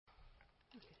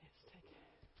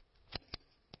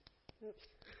Oops.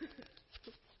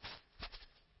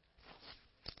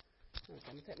 Okay, I'm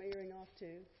going to take my earring off too.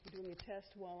 I'm doing a test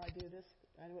while I do this.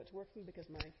 I know it's working because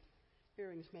my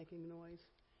earring's making noise.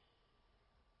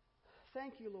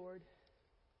 Thank you, Lord.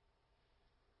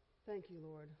 Thank you,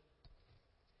 Lord.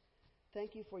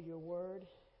 Thank you for your word.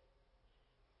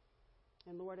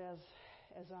 And Lord, as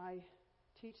I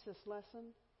teach this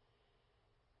lesson,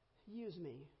 use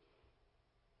me.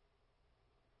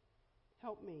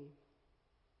 Help me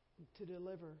to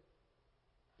deliver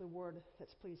the word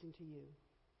that's pleasing to you.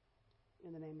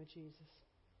 In the name of Jesus.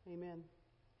 Amen.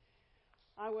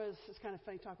 It's kind of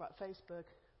funny to talk about Facebook.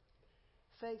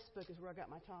 Facebook is where I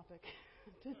got my topic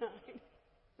tonight.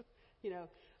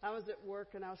 I was at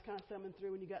work and I was kind of thumbing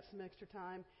through when you got some extra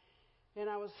time. And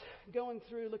I was going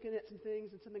through looking at some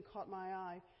things and something caught my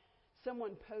eye.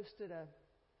 Someone posted the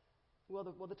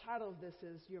title of this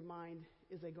is Your Mind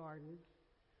is a Garden.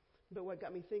 But what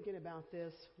got me thinking about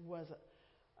this was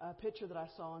a picture that I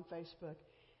saw on Facebook.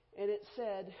 And it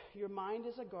said, your mind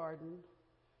is a garden,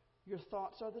 your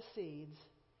thoughts are the seeds,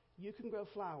 you can grow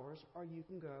flowers or you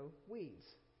can grow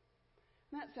weeds.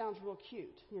 And that sounds real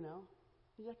cute, You're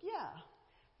like, yeah.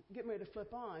 Getting ready to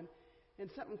flip on.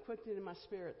 And something clicked into my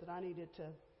spirit that I needed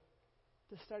to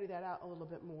study that out a little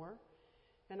bit more.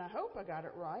 And I hope I got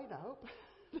it right. I hope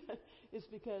it's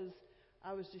because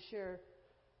I was to share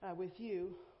with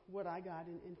you what I got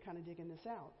in kind of digging this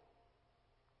out.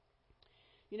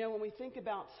 When we think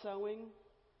about sowing,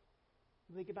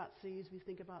 we think about seeds, we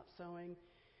think about sowing,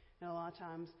 and a lot of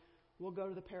times we'll go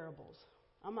to the parables.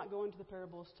 I'm not going to the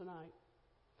parables tonight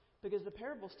because the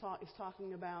parables is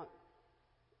talking about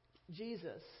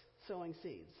Jesus sowing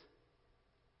seeds.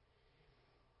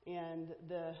 And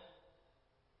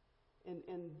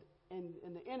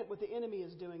what the enemy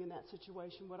is doing in that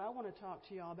situation, what I want to talk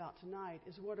to y'all about tonight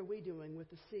is what are we doing with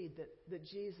the seed that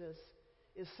Jesus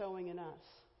is sowing in us.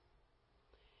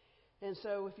 And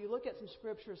so if you look at some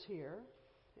scriptures here,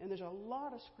 and there's a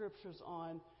lot of scriptures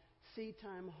on seed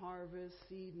time, harvest,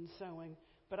 seed and sowing,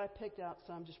 but I picked out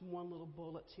some, just one little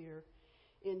bullet here.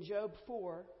 In Job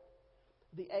 4,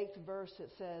 the 8th verse,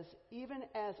 it says, even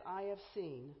as I have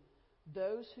seen,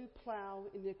 those who plow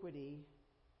iniquity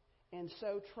and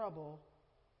sow trouble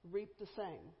reap the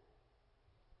same.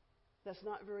 That's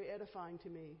not very edifying to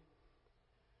me,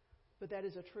 but that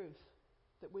is a truth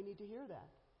that we need to hear that.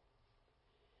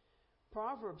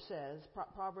 Proverbs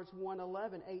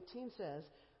 1:11-18 says,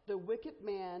 the wicked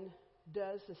man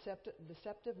does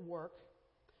deceptive work,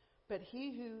 but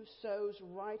he who sows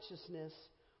righteousness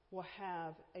will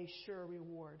have a sure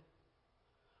reward.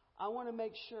 I want to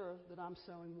make sure that I'm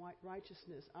sowing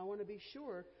righteousness. I want to be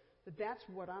sure that that's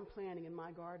what I'm planting in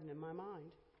my garden, in my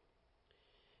mind.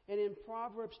 And in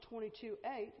Proverbs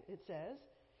 22:8, it says,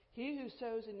 he who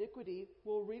sows iniquity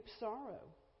will reap sorrow,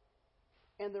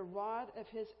 and the rod of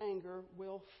his anger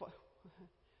will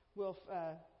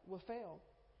fail.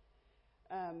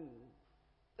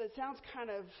 It sounds kind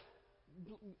of.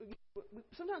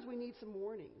 Sometimes we need some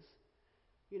warnings.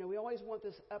 We always want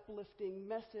this uplifting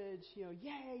message.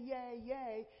 Yay, yay,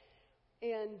 yay.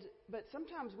 But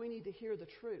sometimes we need to hear the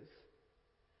truth,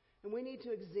 and we need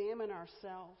to examine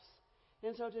ourselves.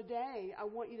 And so today, I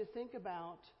want you to think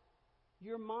about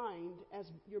your mind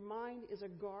as your mind is a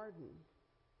garden.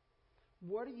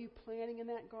 What are you planting in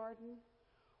that garden?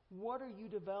 What are you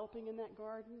developing in that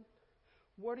garden?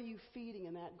 What are you feeding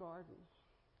in that garden?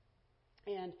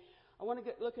 And I want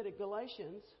to look at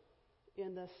Galatians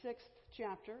in the 6th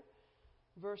chapter,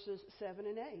 verses 7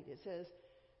 and 8. It says,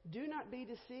 do not be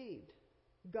deceived.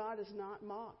 God is not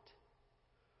mocked.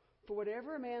 For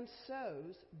whatever a man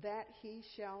sows, that he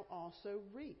shall also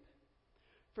reap.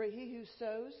 For he who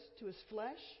sows to his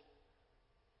flesh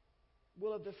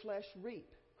will of the flesh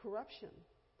reap corruption.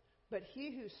 But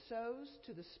he who sows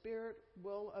to the Spirit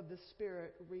will of the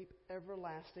Spirit reap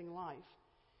everlasting life.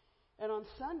 And on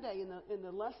Sunday, in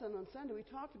the lesson on Sunday, we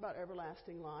talked about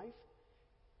everlasting life.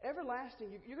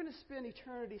 Everlasting, you're going to spend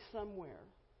eternity somewhere.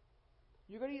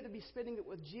 You're going to either be spending it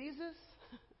with Jesus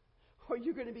or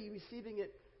you're going to be receiving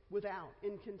it without,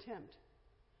 in contempt.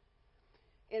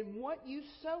 And what you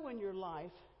sow in your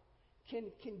life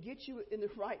can get you in the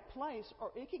right place,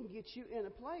 or it can get you in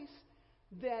a place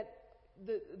that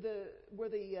where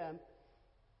the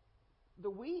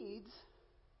weeds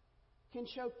can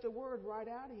choke the word right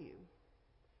out of you.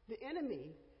 The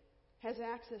enemy has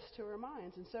access to our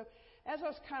minds. And so as I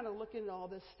was kind of looking at all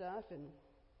this stuff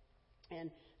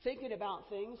and thinking about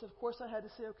things, of course I had to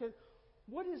say, okay,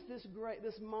 what is this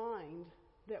mind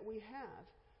that we have?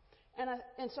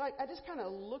 And so I just kind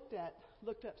of looked up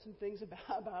some things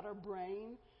about our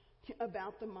brain,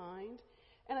 about the mind.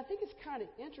 And I think it's kind of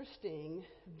interesting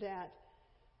that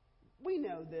we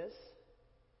know this.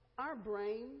 Our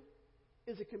brain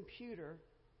is a computer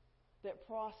that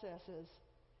processes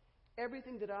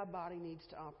everything that our body needs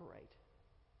to operate.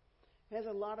 It has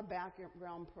a lot of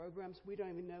background programs we don't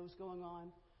even know what's going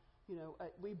on.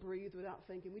 We breathe without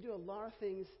thinking. We do a lot of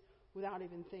things without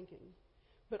even thinking.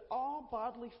 But all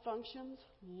bodily functions,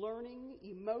 learning,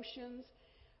 emotions,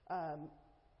 and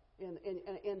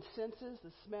senses,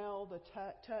 the smell, the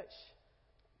touch,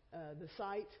 the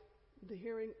sight, the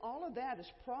hearing, all of that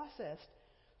is processed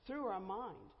through our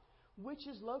mind, which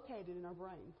is located in our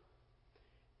brain.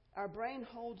 Our brain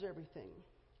holds everything.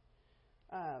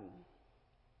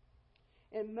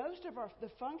 And most of the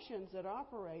functions that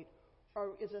operate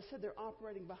are, as I said, they're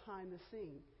operating behind the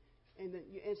scene. And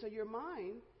so your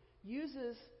mind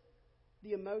uses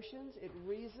the emotions, it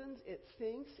reasons, it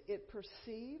thinks, it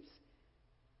perceives,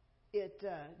 it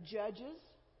judges,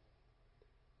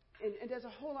 and does a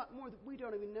whole lot more that we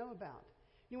don't even know about.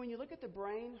 When you look at the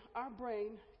brain, our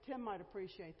brain, Tim might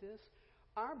appreciate this,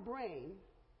 our brain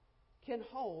can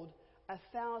hold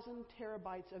 1,000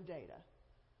 terabytes of data.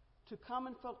 To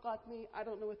common folk like me, I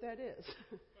don't know what that is.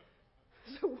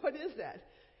 So what is that?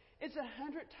 It's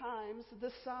 100 times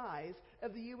the size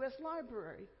of the U.S.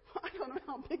 Library. I don't know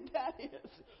how big that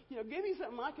is. Give me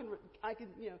something I can.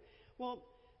 Well,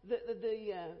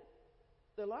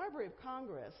 the Library of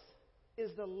Congress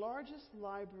is the largest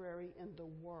library in the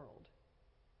world,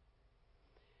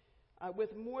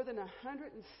 with more than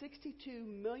 162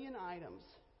 million items.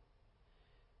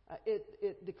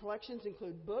 The collections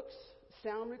include books,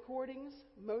 sound recordings,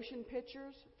 motion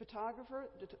pictures,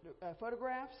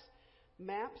 photographs,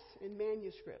 maps, and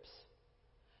manuscripts.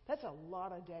 That's a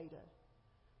lot of data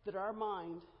that our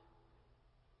mind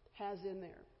has in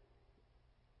there.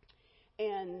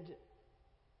 And,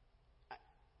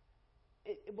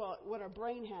 what our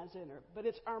brain has in there. But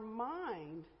it's our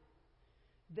mind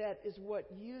that is what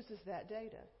uses that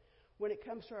data when it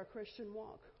comes to our Christian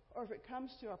walk, or if it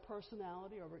comes to our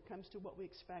personality, or if it comes to what we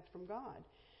expect from God.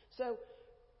 So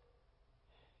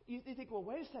you think, well,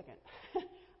 wait a second.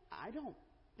 I don't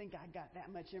think I got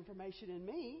that much information in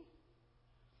me.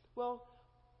 Well,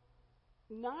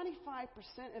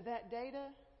 95% of that data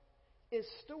is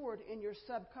stored in your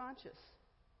subconscious.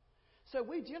 So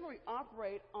we generally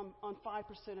operate on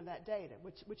 5% of that data,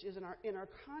 which is in our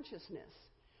consciousness.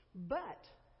 But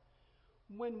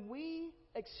when we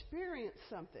experience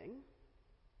something,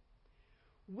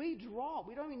 we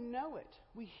don't even know it.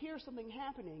 We hear something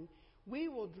happening. We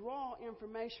will draw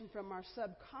information from our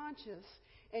subconscious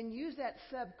and use that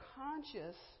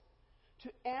subconscious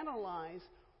to analyze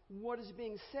what is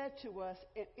being said to us,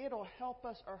 and it'll help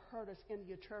us or hurt us in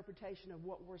the interpretation of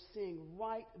what we're seeing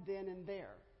right then and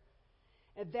there.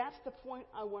 And that's the point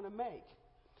I want to make,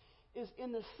 is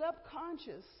in the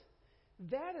subconscious,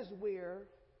 that is where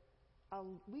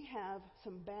we have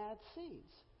some bad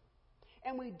seeds.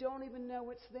 And we don't even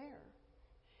know it's there.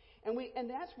 And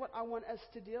that's what I want us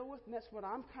to deal with, and that's what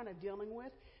I'm kind of dealing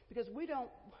with, because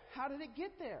how did it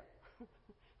get there?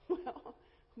 Well,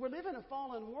 we live in a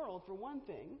fallen world, for one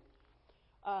thing.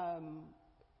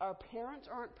 Our parents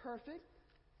aren't perfect.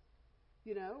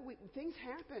 Things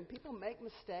happen. People make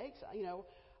mistakes.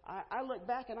 I look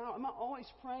back and I'm always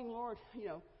praying, Lord,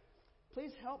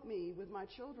 please help me with my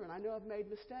children. I know I've made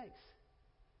mistakes.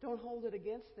 Don't hold it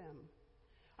against them.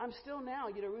 I'm still now,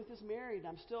 Ruth is married.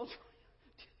 I'm still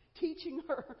teaching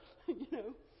her,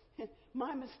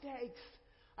 my mistakes.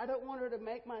 I don't want her to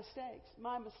make my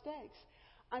mistakes.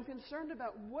 I'm concerned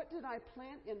about what did I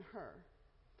plant in her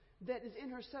that is in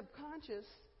her subconscious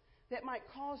that might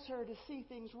cause her to see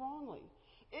things wrongly.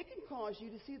 It can cause you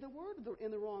to see the Word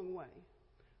in the wrong way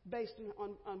based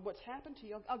on what's happened to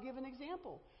you. I'll give an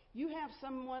example. You have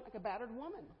someone, like a battered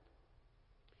woman.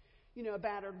 A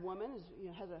battered woman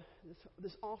has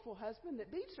this awful husband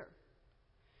that beats her.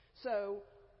 So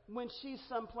when she's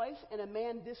someplace and a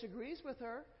man disagrees with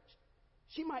her,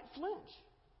 she might flinch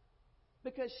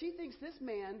because she thinks this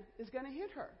man is going to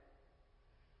hit her.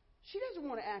 She doesn't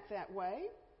want to act that way.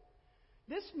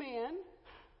 This man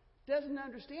doesn't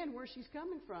understand where she's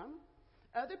coming from.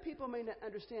 Other people may not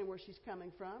understand where she's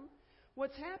coming from.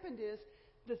 What's happened is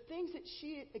the things that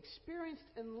she experienced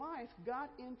in life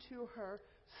got into her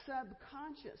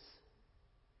subconscious.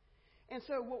 And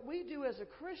so what we do as a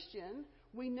Christian,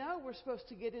 we know we're supposed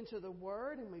to get into the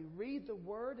Word, and we read the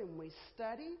Word, and we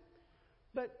study.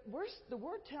 But the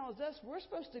Word tells us we're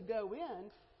supposed to go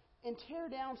in and tear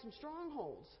down some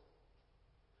strongholds.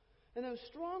 And those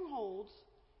strongholds,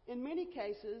 in many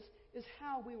cases, is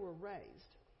how we were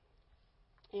raised.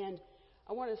 And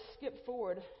I want to skip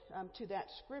forward to that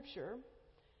scripture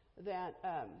that,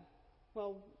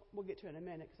 well, we'll get to it in a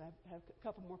minute because I have a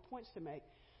couple more points to make.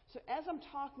 So as I'm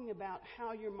talking about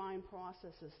how your mind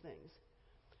processes things,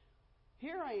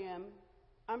 here I am,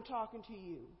 I'm talking to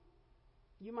you.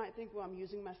 You might think, well, I'm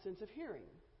using my sense of hearing.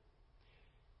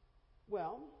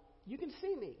 Well, you can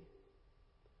see me.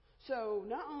 So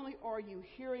not only are you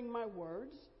hearing my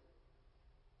words,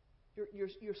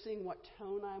 you're seeing what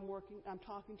tone I'm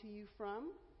talking to you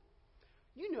from.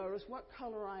 You notice what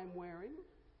color I'm wearing.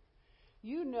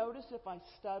 You notice if I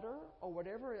stutter or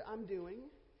whatever I'm doing.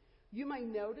 You may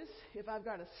notice if I've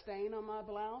got a stain on my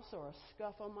blouse or a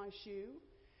scuff on my shoe.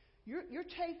 You're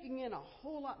taking in a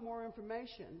whole lot more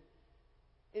information,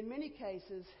 in many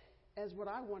cases, as what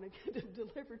I want to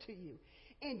deliver to you.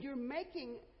 And you're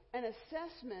making an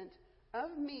assessment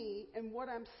of me and what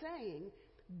I'm saying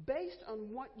based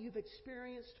on what you've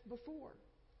experienced before.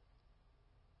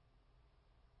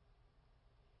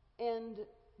 And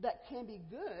that can be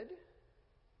good,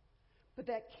 but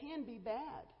that can be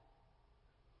bad.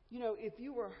 You know, if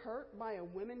you were hurt by a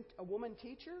woman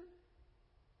teacher,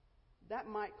 that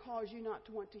might cause you not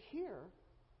to want to hear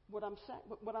what I'm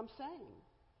saying.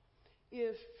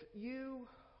 If you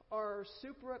are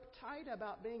super uptight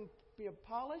about being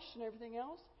polished and everything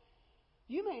else,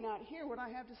 you may not hear what I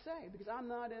have to say because I'm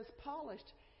not as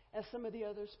polished as some of the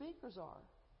other speakers are.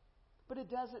 But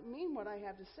it doesn't mean what I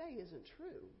have to say isn't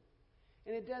true.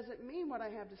 And it doesn't mean what I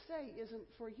have to say isn't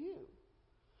for you.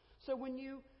 So when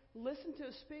you listen to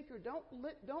a speaker, don't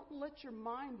let your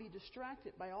mind be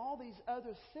distracted by all these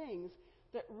other things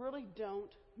that really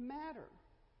don't matter.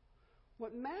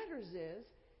 What matters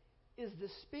is the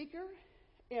speaker,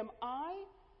 am I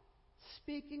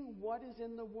speaking what is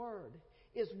in the Word?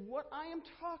 Is what I am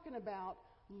talking about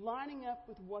lining up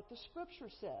with what the Scripture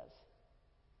says?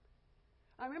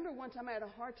 I remember one time I had a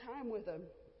hard time with a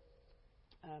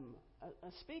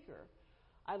speaker.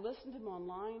 I listened to him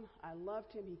online. I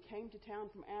loved him. He came to town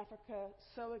from Africa,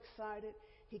 so excited.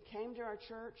 He came to our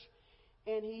church,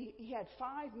 and he had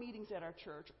 5 meetings at our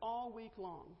church all week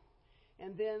long.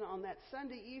 And then on that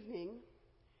Sunday evening,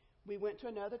 we went to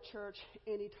another church,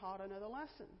 and he taught another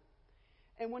lesson.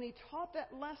 And when he taught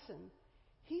that lesson,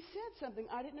 he said something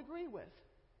I didn't agree with.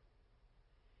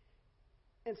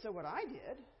 And so what I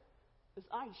did is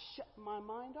I shut my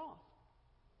mind off.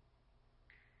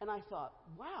 And I thought,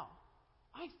 wow,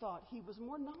 I thought he was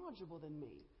more knowledgeable than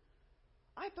me.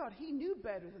 I thought he knew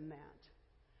better than that.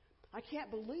 I can't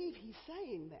believe he's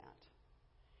saying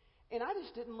that. And I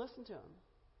just didn't listen to him.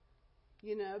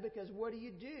 You know, because what do?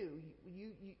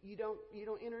 You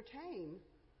don't entertain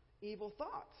evil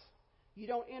thoughts. You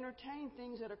don't entertain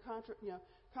things that are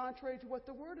contrary to what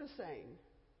the Word is saying.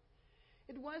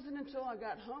 It wasn't until I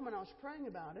got home and I was praying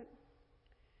about it,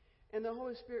 and the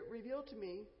Holy Spirit revealed to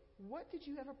me, what did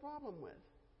you have a problem with?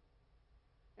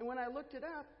 And when I looked it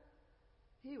up,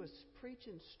 he was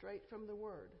preaching straight from the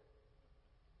Word.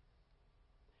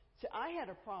 See, I had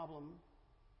a problem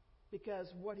because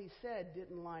what he said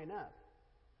didn't line up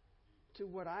to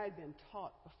what I had been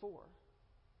taught before.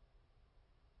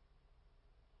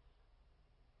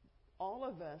 All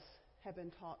of us have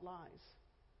been taught lies.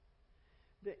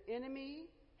 The enemy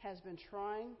has been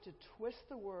trying to twist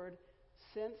the Word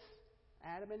since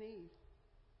Adam and Eve.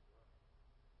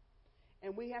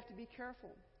 And we have to be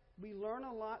careful. We learn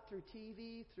a lot through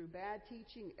TV, through bad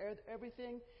teaching,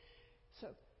 everything.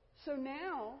 So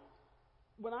now,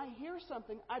 when I hear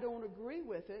something, I don't agree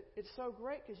with it. It's so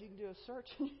great because you can do a search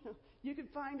and you can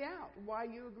find out why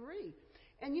you agree.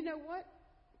 And you know what?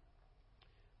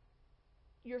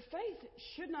 Your faith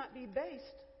should not be based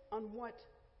on what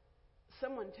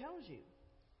someone tells you.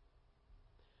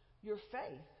 Your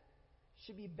faith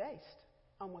should be based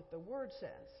on what the Word says.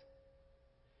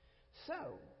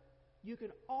 So, you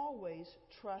can always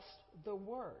trust the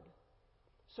Word.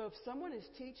 So if someone is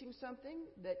teaching something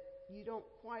that you don't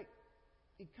quite,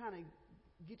 it kind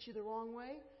of gets you the wrong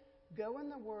way, go in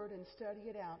the Word and study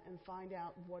it out and find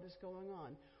out what is going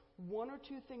on. One or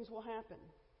two things will happen.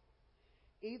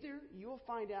 Either you'll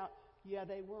find out, yeah,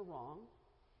 they were wrong,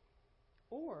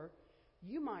 or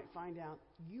you might find out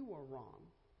you were wrong.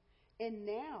 And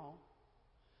now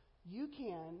you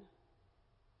can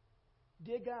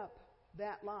dig up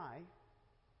that lie,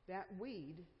 that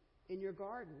weed in your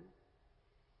garden,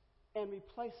 and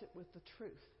replace it with the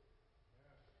truth.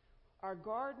 Our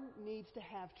garden needs to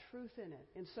have truth in it.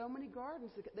 In so many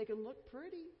gardens, they can look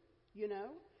pretty, you know.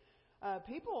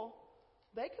 People,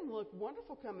 they can look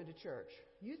wonderful coming to church.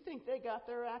 You think they got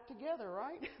their act together,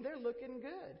 right? They're looking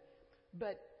good.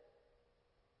 But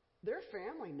their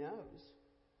family knows.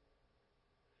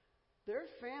 Their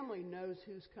family knows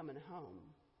who's coming home.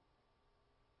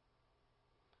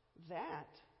 That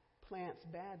plants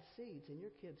bad seeds in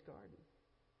your kid's garden.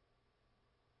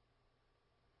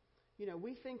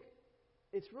 We think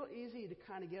it's real easy to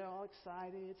kind of get all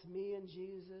excited. It's me and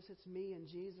Jesus. It's me and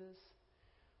Jesus.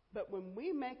 But when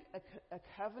we make a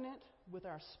covenant with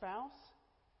our spouse,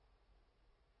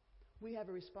 we have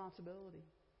a responsibility.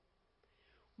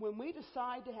 When we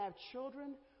decide to have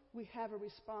children, we have a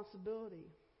responsibility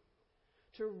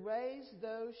to raise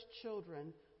those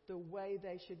children the way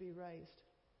they should be raised.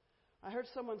 I heard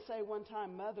someone say one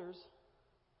time, mothers,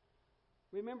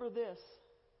 remember this.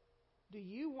 Do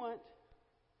you want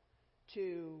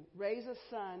to raise a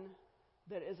son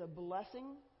that is a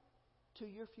blessing to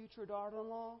your future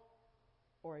daughter-in-law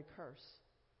or a curse?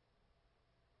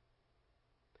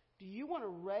 Do you want to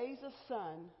raise a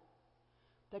son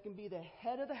that can be the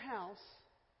head of the house,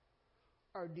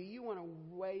 or do you want to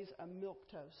raise a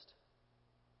milquetoast?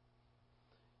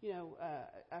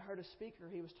 I heard a speaker,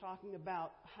 he was talking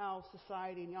about how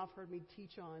society, and y'all have heard me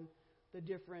teach on the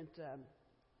different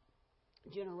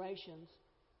generations.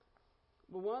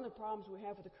 Well, one of the problems we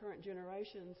have with the current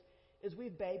generations is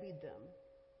we've babied them.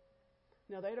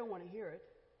 Now, they don't want to hear it.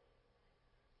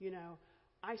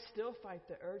 I still fight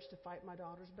the urge to fight my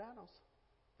daughter's battles.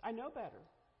 I know better.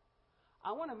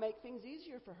 I want to make things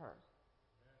easier for her.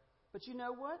 But you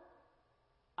know what?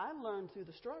 I learned through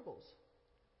the struggles.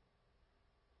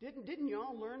 Didn't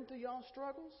y'all learn through y'all's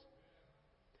struggles?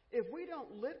 If we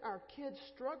don't let our kids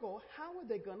struggle, how are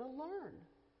they going to learn?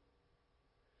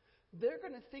 They're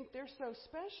going to think they're so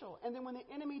special. And then when the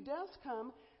enemy does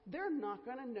come, they're not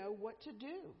going to know what to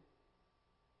do.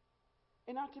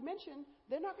 And not to mention,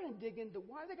 they're not going to dig into,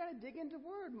 why they got to dig into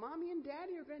Word? Mommy and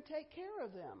Daddy are going to take care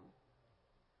of them.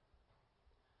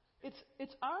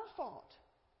 It's our fault.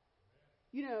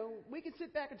 We can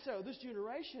sit back and say, oh, this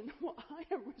generation, well,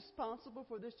 I am responsible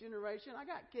for this generation. I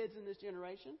got kids in this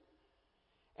generation.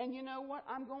 And you know what?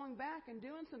 I'm going back and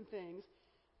doing some things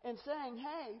and saying,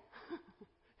 hey,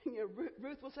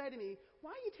 Ruth will say to me, why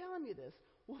are you telling me this?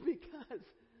 Well, because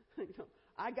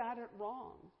I got it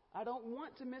wrong. I don't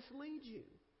want to mislead you.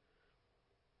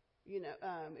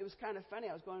 It was kind of funny.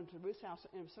 I was going to Ruth's house,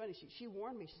 and it was funny. She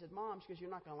warned me. She said, Mom, you're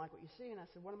not going to like what you see. And I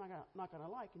said, what am I not going to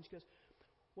like? And she goes,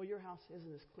 well, your house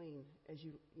isn't as clean as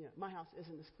my house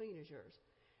isn't as clean as yours.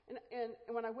 And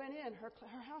when I went in, her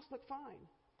house looked fine.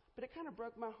 But it kind of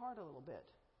broke my heart a little bit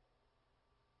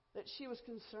that she was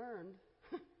concerned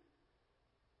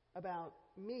about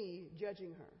me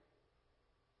judging her.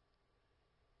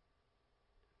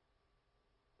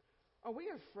 Are we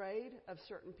afraid of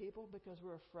certain people because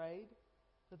we're afraid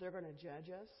that they're going to judge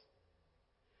us?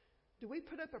 Do we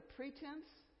put up a pretense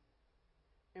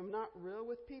and not real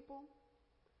with people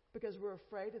because we're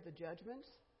afraid of the judgments?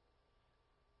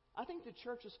 I think the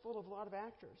church is full of a lot of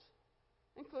actors.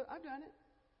 I've done it.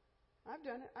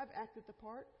 I've acted the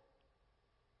part.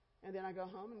 And then I go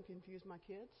home and confuse my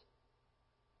kids.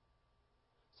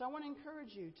 So I want to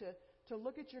encourage you to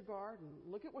look at your garden.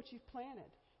 Look at what you've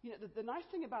planted. The nice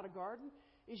thing about a garden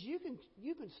is you can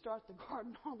start the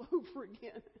garden all over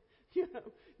again.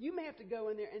 You may have to go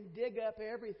in there and dig up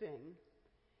everything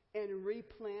and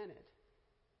replant it.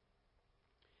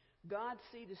 God's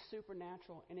seed is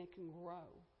supernatural and it can grow.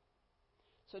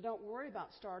 So don't worry about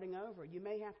starting over. You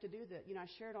may have to do that. I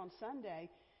shared on Sunday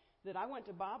that I went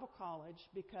to Bible college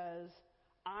because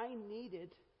I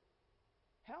needed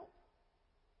help.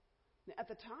 Now, at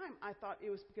the time, I thought it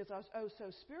was because I was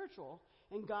so spiritual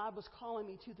and God was calling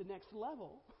me to the next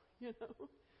level,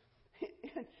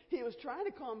 And He was trying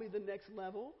to call me the next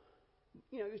level.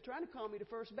 He was trying to call me to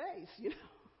first base,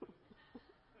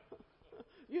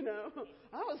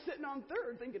 I was sitting on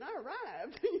third thinking I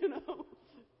arrived,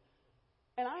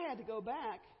 And I had to go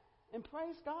back and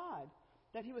praise God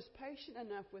that He was patient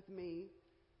enough with me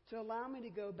to allow me to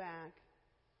go back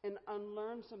and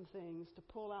unlearn some things, to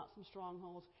pull out some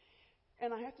strongholds.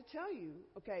 And I have to tell you,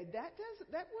 okay, that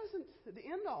wasn't the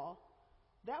end all.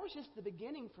 That was just the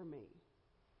beginning for me.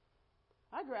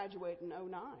 I graduated in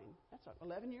 2009. That's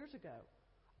 11 years ago.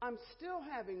 I'm still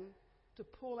having to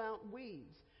pull out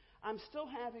weeds. I'm still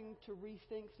having to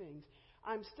rethink things.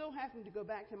 I'm still having to go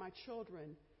back to my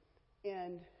children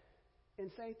and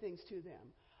say things to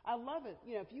them. I love it.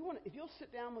 If you'll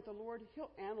sit down with the Lord, He'll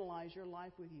analyze your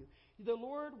life with you. The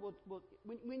Lord will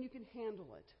when you can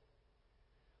handle it.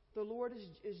 The Lord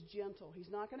is gentle. He's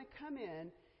not going to come in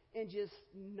and just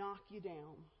knock you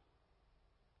down.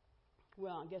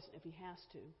 Well, I guess if He has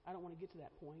to. I don't want to get to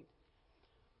that point.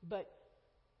 But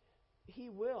He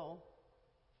will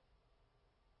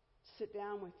sit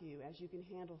down with you as you can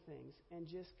handle things and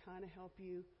just kind of help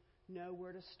you know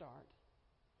where to start.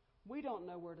 We don't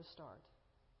know where to start.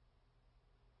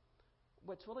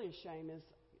 What's really a shame is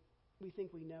we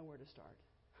think we know where to start.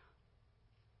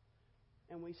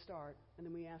 And we start, and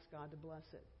then we ask God to bless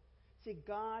it. See,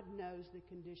 God knows the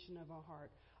condition of our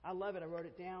heart. I love it. I wrote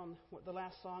it down. The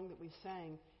last song that we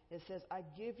sang, it says, I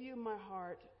give you my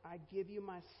heart, I give you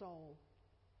my soul.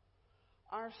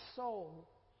 Our soul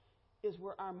is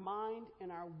where our mind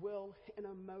and our will and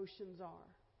emotions are.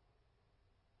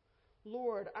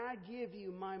 Lord, I give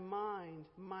you my mind,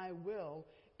 my will,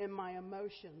 and my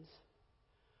emotions.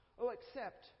 Oh,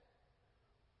 except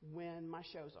when my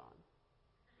show's on.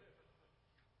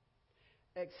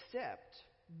 Except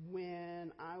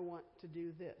when I want to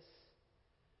do this.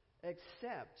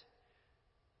 Except,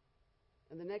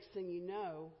 and the next thing you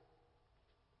know,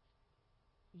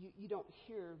 you don't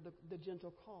hear the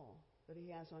gentle call that He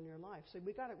has on your life. So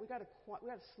we got to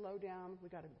slow down. We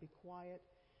got to be quiet.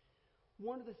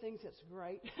 One of the things that's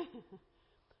great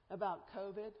about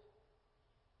COVID,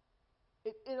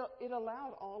 it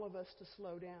allowed all of us to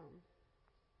slow down.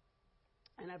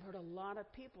 And I've heard a lot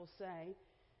of people say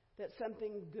that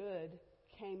something good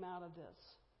came out of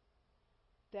this.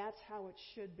 That's how it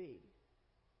should be.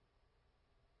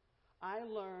 I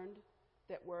learned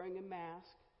that wearing a mask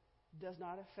does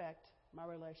not affect my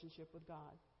relationship with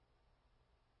God.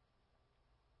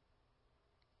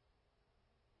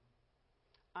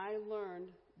 I learned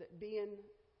that being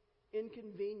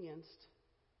inconvenienced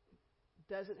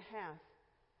doesn't have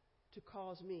to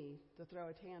cause me to throw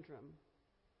a tantrum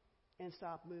and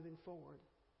stop moving forward.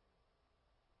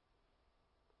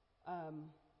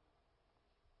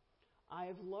 I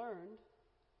have learned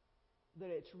that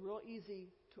it's real easy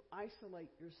to isolate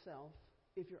yourself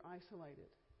if you're isolated.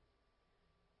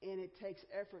 And it takes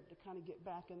effort to kind of get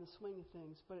back in the swing of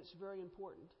things, but it's very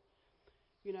important.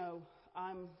 You know,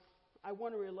 I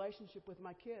want a relationship with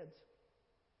my kids.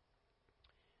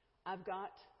 I've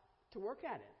got to work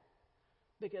at it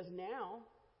because now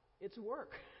it's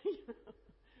work.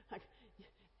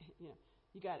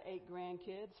 You got 8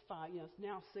 grandkids, 5,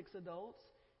 now 6 adults.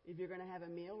 If you're going to have a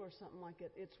meal or something like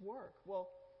it, it's work. Well,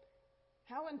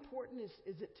 how important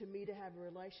is it to me to have a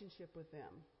relationship with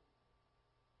them?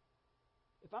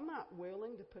 If I'm not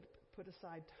willing to put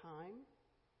aside time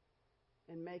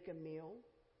and make a meal,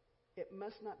 it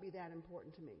must not be that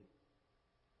important to me.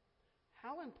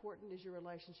 How important is your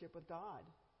relationship with God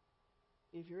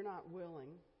if you're not willing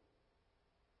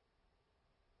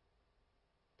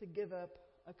to give up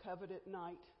a coveted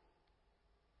night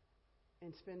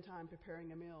and spend time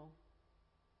preparing a meal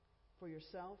for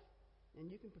yourself?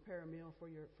 And you can prepare a meal for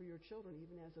your children,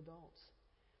 even as adults.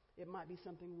 It might be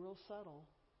something real subtle.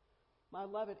 My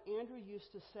beloved, Andrew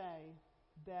used to say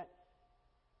that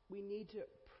we need to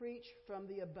preach from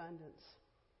the abundance.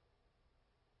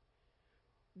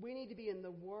 We need to be in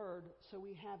the Word so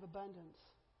we have abundance.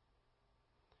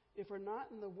 If we're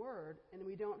not in the Word and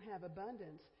we don't have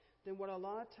abundance, then what a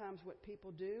lot of times what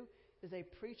people do is they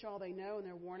preach all they know and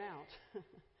they're worn out.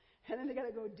 And then they got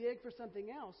to go dig for something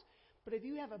else. But if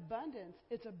you have abundance,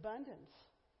 it's abundance.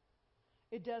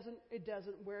 It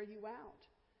doesn't wear you out.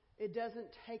 It doesn't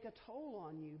take a toll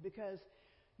on you because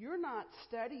you're not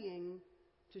studying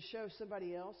to show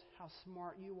somebody else how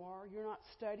smart you are. You're not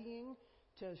studying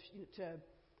to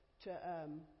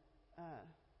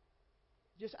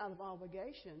just out of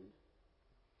obligation.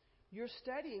 You're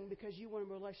studying because you want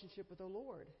a relationship with the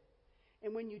Lord.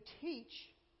 And when you teach,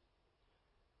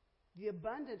 the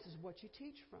abundance is what you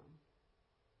teach from.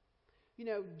 You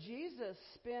know, Jesus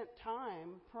spent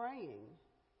time praying.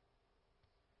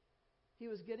 He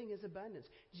was getting his abundance.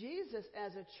 Jesus,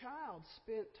 as a child,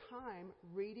 spent time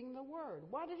reading the Word.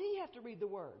 Why did he have to read the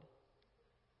Word?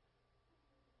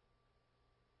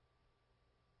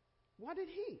 Why did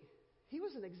he? He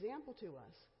was an example to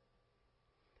us.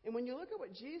 And when you look at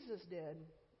what Jesus did,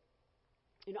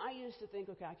 you know, I used to think,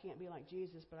 okay, I can't be like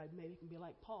Jesus, but I maybe can be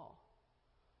like Paul.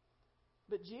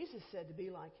 But Jesus said to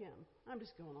be like him. I'm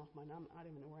just going off I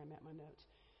don't even know where I'm at my notes.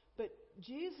 But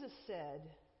Jesus said,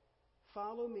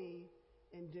 follow me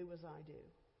and do as I do.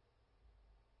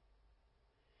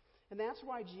 And that's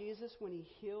why Jesus, when he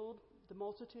healed the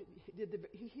multitude,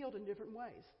 he healed in different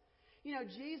ways. You know,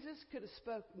 Jesus could have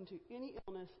spoken to any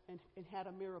illness and had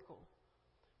a miracle.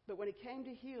 But when it came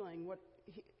to healing,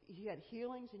 he had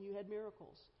healings and you had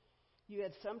miracles. You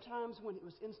had sometimes when it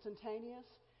was instantaneous.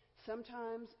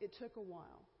 Sometimes it took a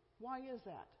while. Why is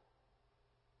that?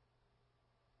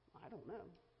 I don't know.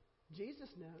 Jesus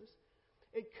knows.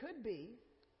 It could be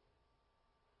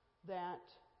that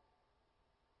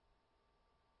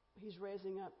he's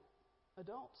raising up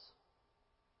adults.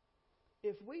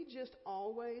 If we just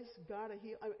always got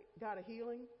a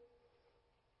healing,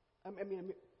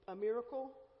 a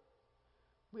miracle,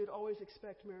 we'd always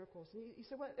expect miracles. And you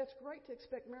say, well, it's great to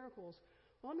expect miracles.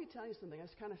 Well, let me tell you something.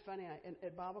 It's kind of funny.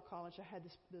 At Bible college, I had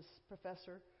this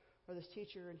professor or this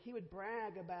teacher, and he would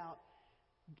brag about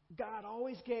God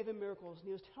always gave him miracles. And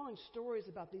he was telling stories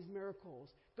about these miracles.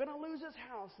 Going to lose his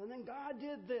house, and then God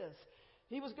did this.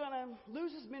 He was going to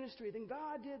lose his ministry, then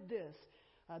God did this.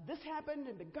 This happened,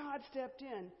 and God stepped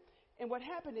in. And what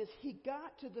happened is he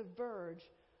got to the verge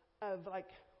of like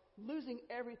losing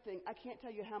everything. I can't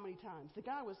tell you how many times. The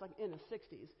guy was like in his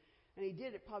 60s, and he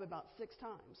did it probably about 6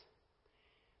 times.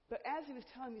 But as he was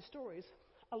telling these stories,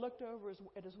 I looked over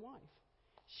at his wife.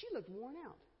 She looked worn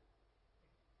out.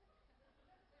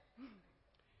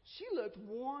 She looked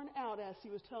worn out as he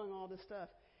was telling all this stuff.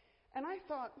 And I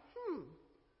thought,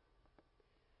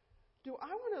 do I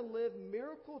want to live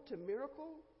miracle to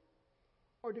miracle,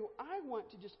 or do I want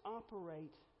to just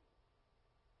operate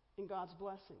in God's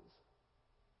blessings?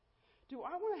 Do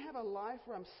I want to have a life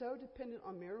where I'm so dependent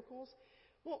on miracles?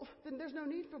 Well, then there's no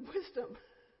need for wisdom.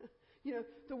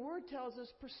 The Word tells us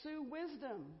pursue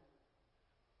wisdom.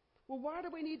 Well, why do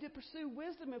we need to pursue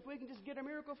wisdom if we can just get a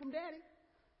miracle from Daddy?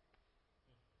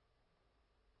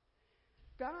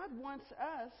 God wants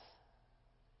us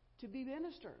to be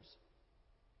ministers.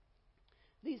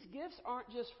 These gifts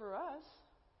aren't just for us.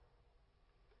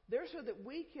 They're so that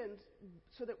we can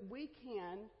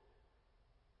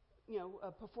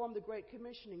perform the Great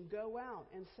Commission and go out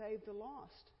and save the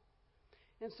lost.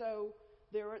 And so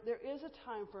there is a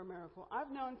time for a miracle.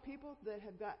 I've known people that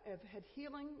have had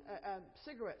healing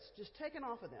cigarettes just taken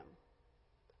off of them.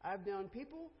 I've known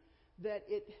people that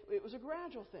it was a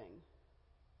gradual thing.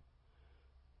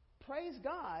 Praise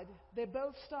God, they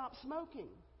both stopped smoking.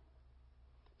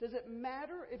 Does it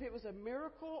matter if it was a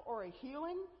miracle or a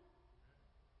healing?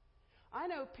 I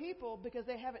know people, because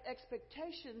they have an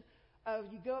expectation of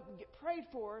you go up and get prayed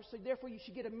for, so therefore you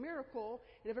should get a miracle,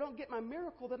 and if I don't get my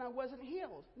miracle, then I wasn't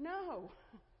healed. No.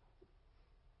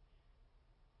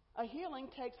 A healing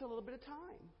takes a little bit of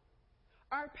time.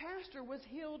 Our pastor was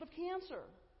healed of cancer.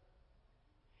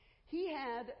 He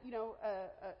had,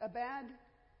 a bad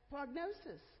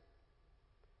prognosis.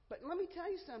 But let me tell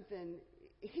you something.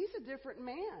 He's a different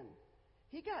man.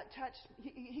 He got touched.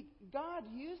 God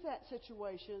used that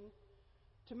situation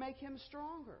to make him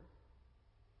stronger.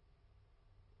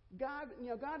 God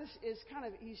is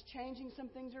he's changing some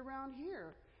things around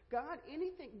here. God,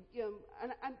 anything,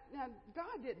 now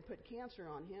God didn't put cancer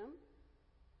on him.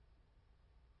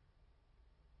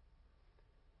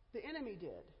 The enemy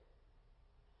did.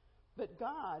 But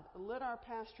God let our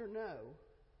pastor know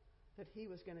that he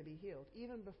was going to be healed,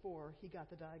 even before he got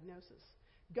the diagnosis.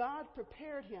 God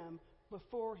prepared him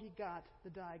before he got the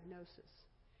diagnosis.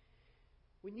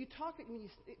 When you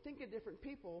think of different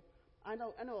people, I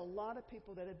know a lot of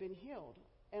people that have been healed.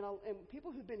 And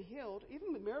people who've been healed,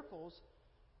 even with miracles,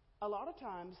 a lot of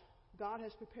times God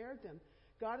has prepared them.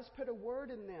 God has put a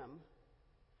word in them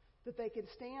that they can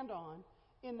stand on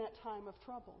in that time of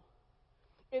trouble.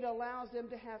 It allows them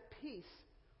to have peace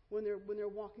when they're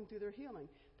walking through their healing.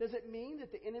 Does it mean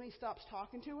that the enemy stops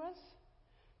talking to us?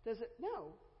 Does it?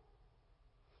 No.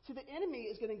 See, the enemy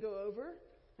is going to go over,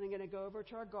 and going to go over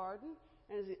to our garden,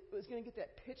 and he's going to get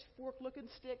that pitchfork-looking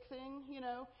stick thing,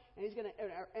 and he's going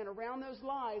to, and around those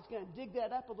lies, going to dig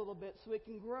that up a little bit so it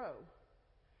can grow.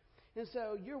 And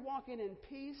so you're walking in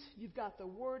peace. You've got the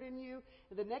word in you,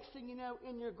 and the next thing you know,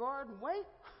 in your garden, wait.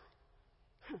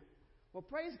 Well,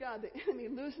 praise God, the enemy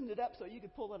loosened it up so you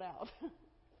could pull it out.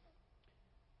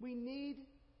 We need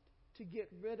to get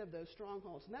rid of those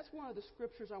strongholds, and that's one of the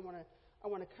scriptures I want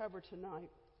to cover tonight.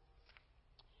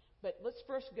 But let's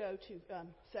first go to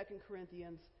 2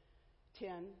 Corinthians 10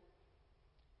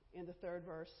 in the 3rd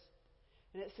verse.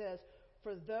 And it says,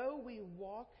 "For though we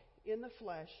walk in the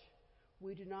flesh,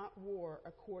 we do not war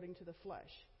according to the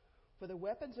flesh. For the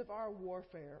weapons of our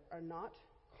warfare are not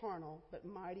carnal, but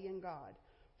mighty in God,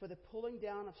 for the pulling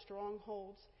down of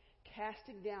strongholds,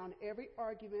 casting down every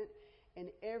argument and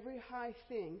every high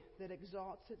thing that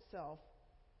exalts itself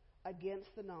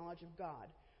against the knowledge of God,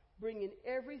 bringing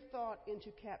every thought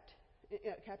into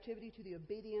captivity to the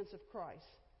obedience of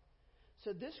Christ."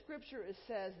 So this scripture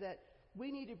says that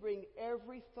we need to bring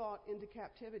every thought into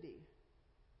captivity.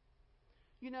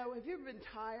 Have you ever been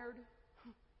tired?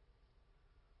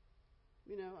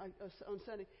 On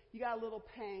Sunday, you got a little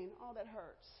pain. Oh, that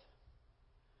hurts.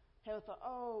 Have a thought,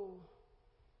 oh,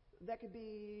 that could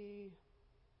be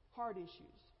heart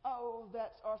issues. Oh,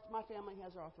 my family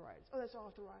has arthritis. Oh, that's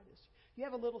arthritis. You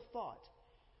have a little thought.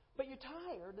 But you're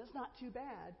tired. That's not too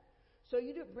bad. So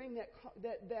you do bring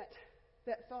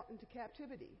that thought into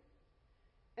captivity.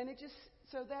 And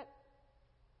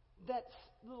that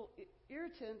little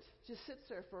irritant just sits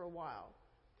there for a while.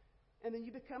 and then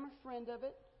you become a friend of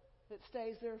it that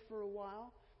stays there for a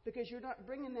while because you're not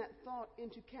bringing that thought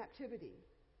into captivity.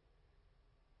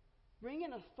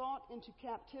 Bringing a thought into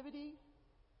captivity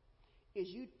is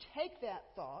you take that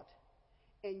thought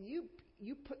and you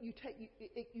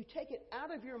take it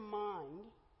out of your mind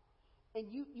and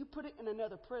you put it in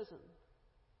another prison.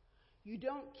 You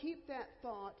don't keep that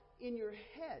thought in your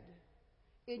head,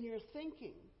 in your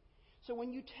thinking. So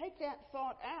when you take that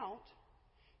thought out,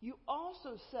 you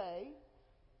also say,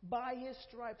 by his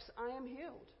stripes I am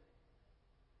healed.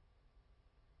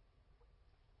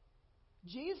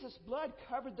 Jesus' blood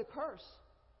covered the curse.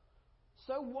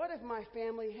 So what if my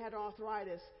family had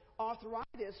arthritis?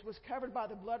 Arthritis was covered by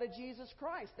the blood of Jesus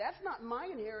Christ. That's not my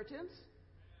inheritance.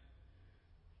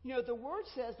 You know, the Word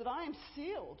says that I am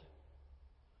sealed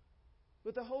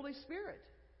with the Holy Spirit.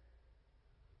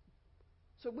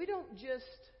 So we don't just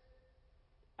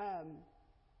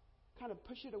kind of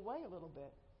push it away a little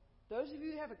bit. Those of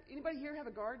you anybody here have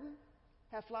a garden?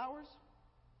 Have flowers?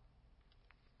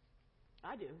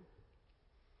 I do.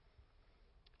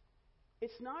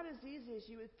 It's not as easy as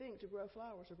you would think to grow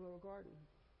flowers or grow a garden.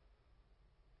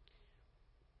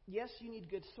 Yes, you need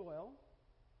good soil,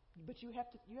 but you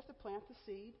have to plant the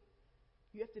seed.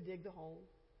 You have to dig the hole.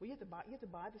 Well, you have to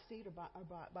buy the seed or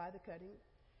buy the cutting.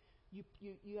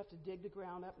 You have to dig the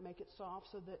ground up, make it soft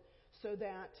so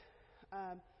that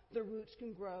the roots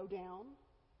can grow down.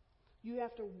 You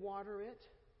have to water it,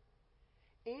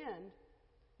 and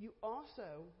you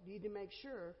also need to make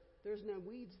sure there's no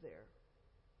weeds there.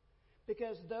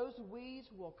 Because those weeds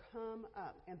will come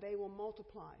up and they will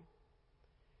multiply.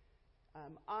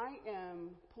 I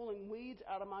am pulling weeds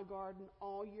out of my garden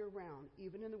all year round,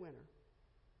 even in the winter.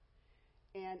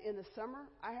 And in the summer,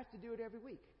 I have to do it every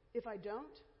week. If I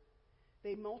don't,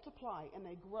 they multiply and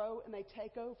they grow and they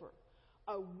take over.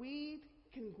 A weed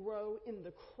can grow in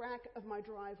the crack of my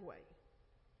driveway.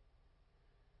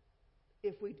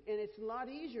 And it's a lot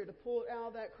easier to pull it out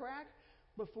of that crack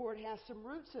before it has some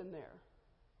roots in there.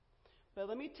 But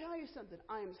let me tell you something.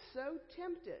 I am so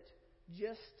tempted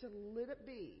just to let it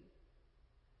be.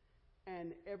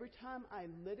 And every time I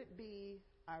let it be,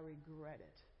 I regret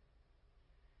it.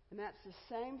 And that's the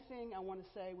same thing I want to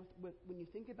say with when you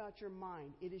think about your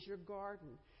mind. It is your garden.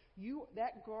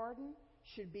 That garden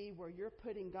should be where you're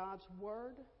putting God's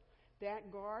Word.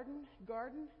 That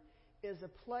garden is a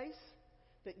place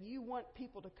that you want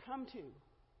people to come to.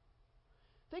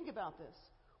 Think about this.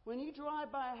 When you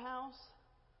drive by a house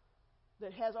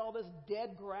that has all this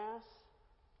dead grass,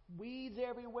 weeds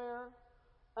everywhere,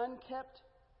 unkept,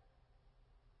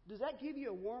 does that give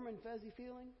you a warm and fuzzy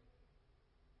feeling?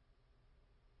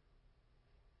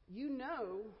 You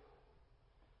know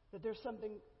that there's something,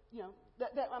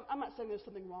 I'm not saying there's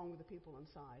something wrong with the people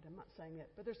inside. I'm not saying it,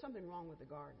 but there's something wrong with the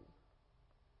garden.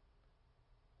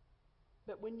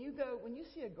 But when you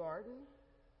see a garden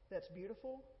that's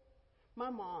beautiful, my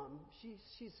mom,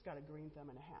 she's got a green thumb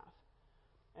and a half.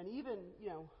 And even,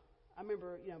 I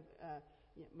remember,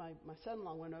 my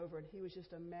son-in-law went over and he was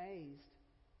just amazed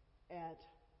at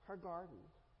her garden.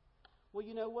 Well,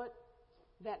 you know what?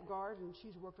 That garden,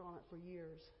 she's worked on it for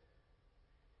years.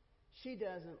 She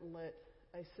doesn't let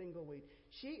a single weed.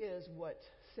 She is,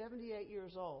 78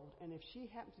 years old, and if she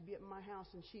happens to be at my house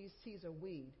and she sees a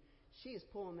weed, she is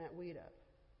pulling that weed up.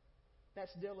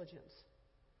 That's diligence.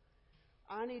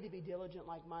 I need to be diligent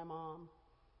like my mom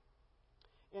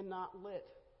and not let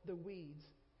the weeds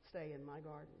stay in my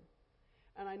garden.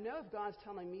 And I know if God's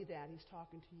telling me that, He's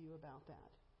talking to you about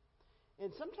that.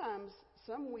 And sometimes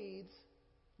some weeds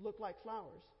look like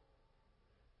flowers.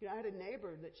 I had a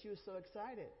neighbor that she was so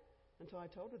excited until I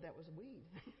told her that was a weed.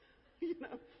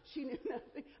 She knew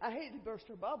nothing. I hated to burst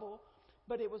her bubble,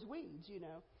 but it was weeds,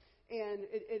 And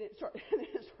it started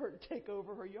to take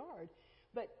over her yard.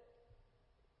 But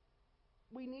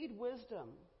we need wisdom.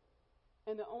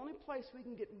 And the only place we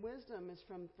can get wisdom is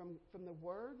from the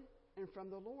Word and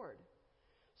from the Lord.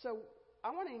 So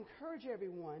I want to encourage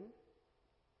everyone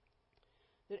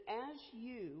that as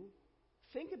you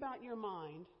think about your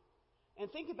mind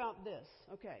and think about this,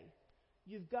 okay,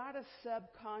 you've got a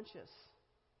subconscious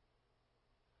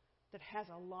that has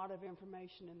a lot of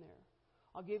information in there.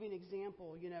 I'll give you an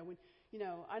example.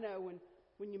 I know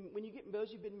when you get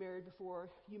those who've been married before,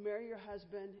 you marry your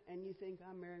husband and you think,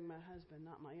 I'm marrying my husband,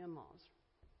 not my in-laws.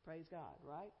 Praise God,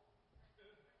 right?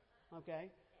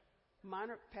 Okay. Mine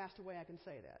are passed away, I can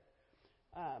say that.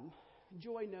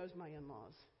 Joy knows my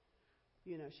in-laws.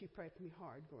 She prayed for me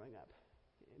hard growing up.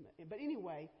 But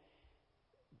anyway,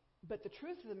 but the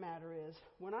truth of the matter is,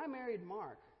 when I married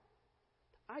Mark,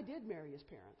 I did marry his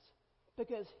parents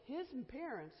because his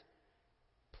parents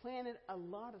planted a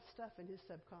lot of stuff in his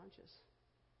subconscious.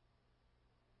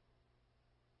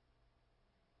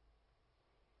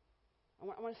 I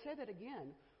want to say that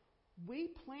again. We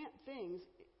plant things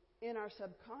in our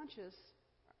subconscious,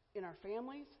 in our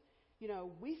families.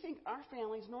 We think our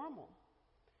family's normal.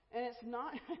 And it's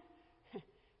not.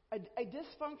 A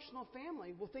dysfunctional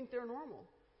family will think they're normal.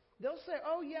 They'll say,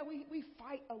 oh, yeah, we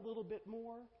fight a little bit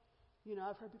more.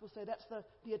 I've heard people say, that's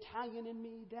the Italian in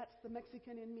me, that's the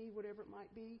Mexican in me, whatever it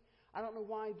might be. I don't know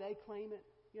why they claim it.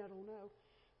 I don't know.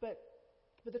 But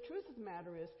the truth of the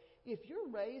matter is, if you're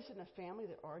raised in a family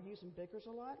that argues and bickers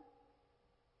a lot,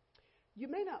 you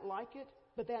may not like it,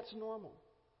 but that's normal.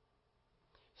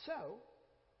 So,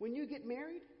 when you get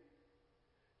married,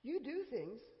 you do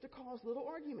things to cause little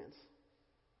arguments.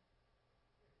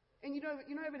 And you don't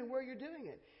even know where you're doing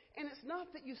it. And it's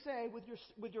not that you say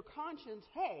with your conscience,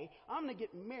 hey, I'm going to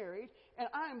get married and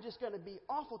I'm just going to be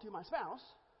awful to my spouse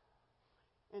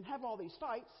and have all these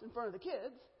fights in front of the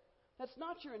kids. That's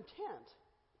not your intent.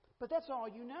 But that's all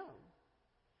you know.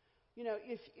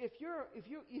 If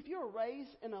you're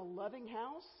raised in a loving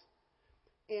house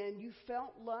and you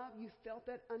felt love, you felt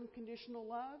that unconditional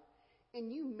love,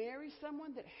 and you marry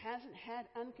someone that hasn't had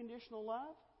unconditional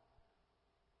love,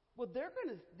 well, they're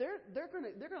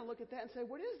gonna look at that and say,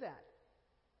 what is that?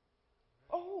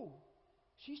 Oh,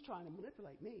 she's trying to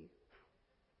manipulate me.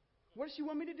 What does she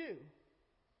want me to do?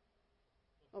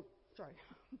 Oh, sorry.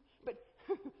 But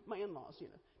my in-laws,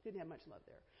 didn't have much love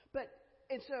there.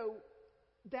 And so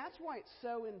that's why it's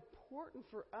so important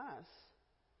for us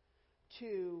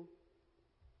to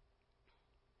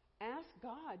ask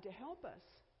God to help us.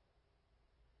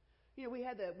 We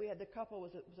had the couple,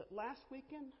 was it last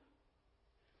weekend,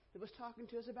 that was talking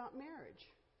to us about marriage.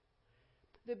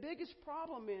 The biggest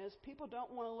problem is people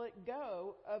don't want to let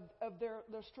go of their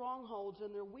strongholds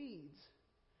and their weeds,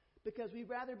 because we'd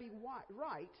rather be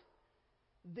right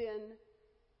than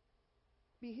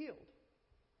be healed.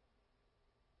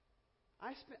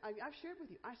 I've shared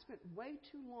with you, I spent way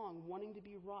too long wanting to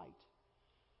be right.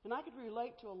 And I could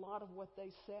relate to a lot of what they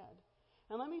said.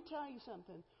 And let me tell you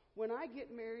something. When I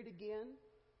get married again,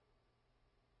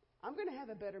 I'm going to have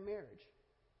a better marriage.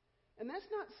 And that's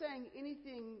not saying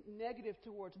anything negative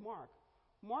towards Mark.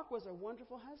 Mark was a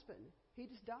wonderful husband. He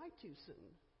just died too soon.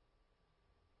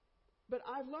 But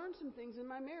I've learned some things in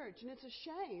my marriage, and it's a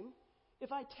shame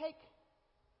if I take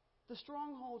the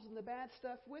strongholds and the bad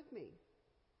stuff with me.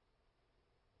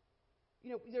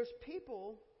 There's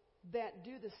people that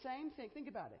do the same thing. Think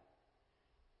about it.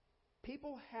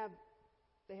 People have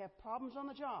problems on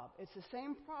the job. It's the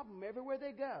same problem everywhere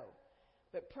they go.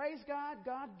 But praise God,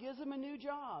 God gives them a new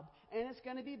job, and it's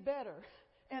going to be better.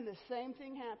 And the same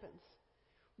thing happens.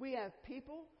 We have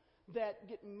people that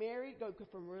get married, go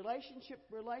from relationship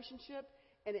to relationship,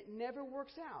 and it never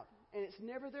works out, and it's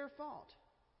never their fault.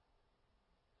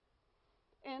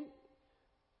 And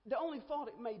the only fault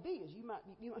it may be is you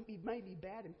might be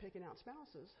bad in picking out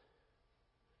spouses.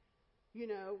 You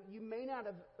may not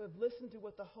have listened to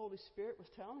what the Holy Spirit was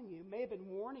telling you, may have been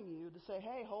warning you to say,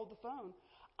 hey, hold the phone.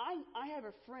 I have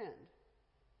a friend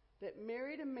that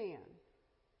married a man,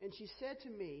 and she said to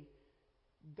me,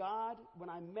 God, when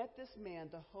I met this man,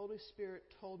 the Holy Spirit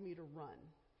told me to run.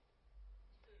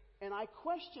 And I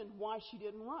questioned why she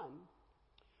didn't run.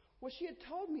 Well, she had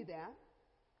told me that,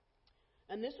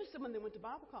 and this was someone that went to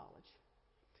Bible college.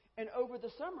 And over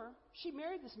the summer, she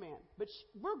married this man, but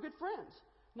we're good friends.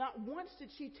 Not once did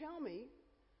she tell me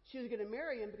she was going to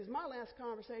marry him, because my last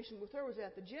conversation with her was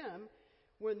at the gym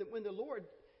when the Lord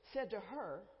said to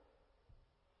her,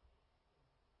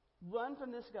 run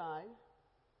from this guy,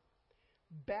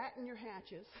 batten your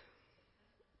hatches.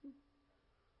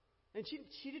 And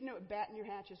she didn't know what batten your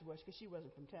hatches was, because she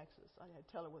wasn't from Texas. I had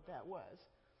to tell her what that was.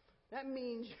 That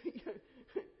means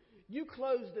you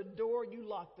close the door, you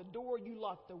lock the door, you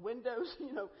lock the windows,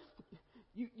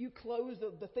 you close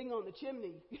the thing on the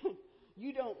chimney.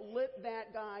 You don't let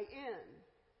that guy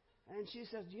in. And she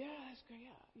says, yeah, that's great,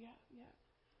 yeah.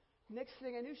 Next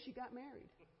thing I knew, she got married.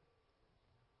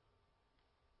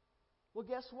 Well,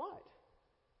 guess what?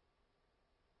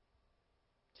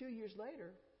 2 years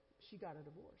later, she got a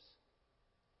divorce.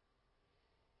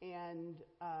 And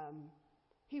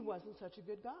he wasn't such a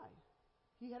good guy.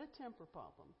 He had a temper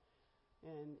problem.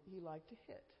 And he liked to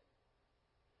hit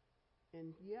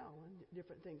and yell and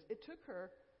different things. It took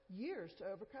her years to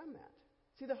overcome that.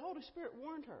 See, the Holy Spirit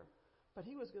warned her, but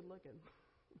he was good looking.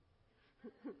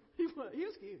 he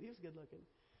was cute. He was good looking.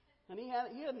 And he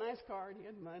had a nice car, and he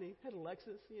had money, had a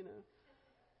Lexus,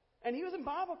 And he was in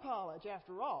Bible college,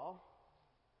 after all.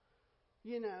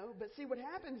 But see, what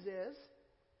happens is,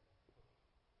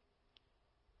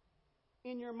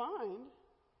 in your mind,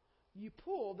 you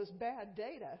pull this bad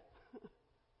data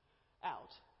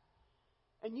out.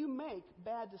 And you make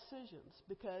bad decisions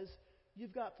because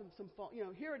you've got some fault.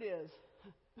 Here it is.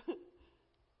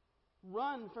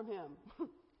 Run from him.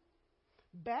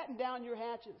 Batten down your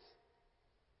hatches.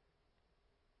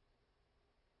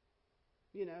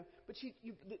 But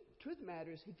the truth of the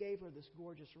matter is, he gave her this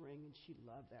gorgeous ring, and she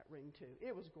loved that ring too.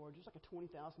 It was gorgeous, like a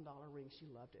 $20,000 ring. She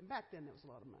loved it. And back then, that was a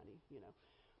lot of money,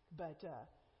 But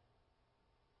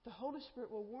the Holy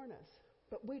Spirit will warn us,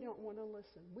 but we don't want to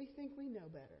listen. We think we know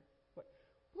better. But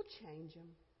we'll change him.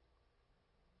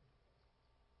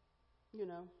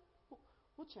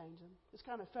 We'll change him. It's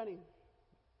kind of funny.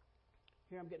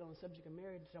 Here I'm getting on the subject of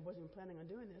marriage. I wasn't even planning on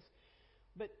doing this.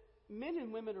 But men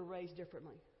and women are raised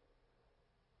differently.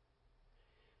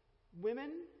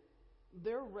 Women,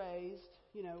 they're raised,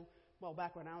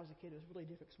 back when I was a kid, it was really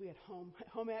different because we had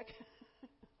home ec.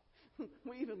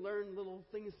 We even learned little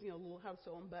things, little how to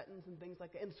sew on buttons and things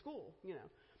like that in school,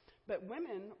 But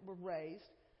women were raised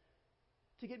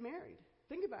to get married.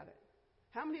 Think about it.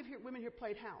 How many of women here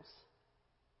played house?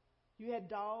 You had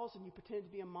dolls and you pretended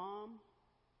to be a mom?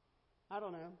 I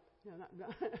don't know.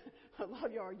 A lot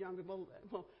of y'all are younger.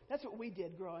 Well, that's what we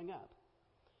did growing up.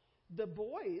 The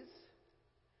boys,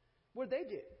 what did they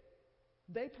do?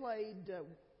 They played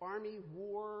army,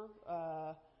 war,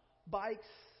 bikes.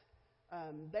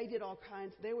 They did all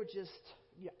kinds. They were just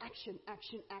action,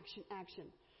 action, action, action.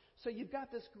 So you've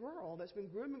got this girl that's been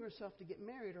grooming herself to get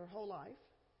married her whole life,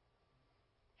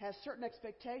 has certain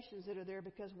expectations that are there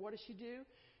because what does she do?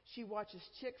 She watches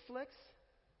chick flicks,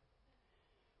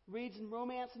 reads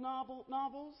romance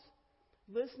novels,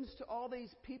 listens to all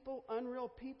these people, unreal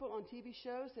people on TV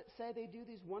shows that say they do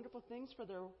these wonderful things for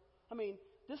their...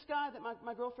 this guy that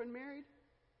my girlfriend married,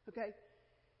 okay,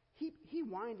 he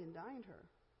wined and dined her.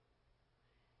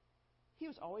 He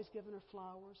was always giving her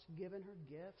flowers, giving her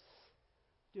gifts,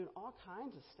 doing all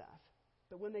kinds of stuff.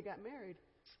 But when they got married,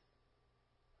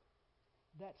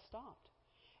 that stopped.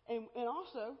 And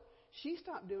also, she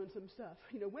stopped doing some stuff.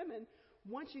 Women,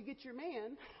 once you get your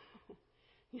man,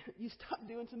 you stop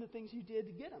doing some of the things you did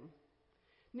to get him.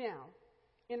 Now,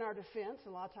 in our defense, a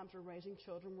lot of times we're raising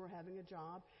children, we're having a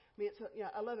job.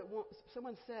 I love it.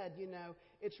 Someone said,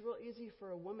 it's real easy for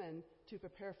a woman to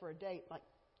prepare for a date like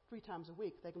 3 times a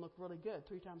week. They can look really good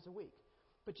 3 times a week.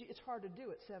 But it's hard to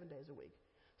do it 7 days a week.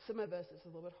 Some of us, it's a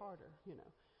little bit harder,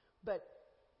 But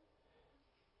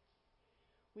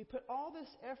we put all this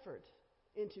effort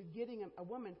into getting a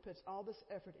woman puts all this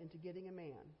effort into getting a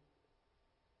man.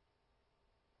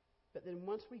 But then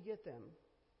once we get them,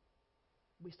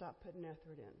 we stop putting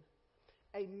effort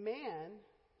in. A man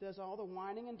does all the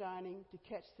whining and dining to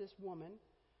catch this woman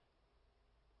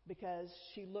because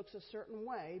she looks a certain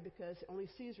way because he only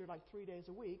sees her like 3 days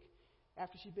a week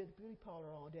after she's been at the beauty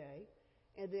parlor all day.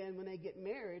 And then when they get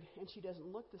married and she doesn't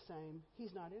look the same,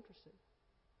 he's not interested.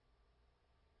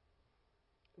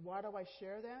 Why do I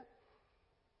share that?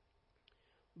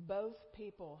 Both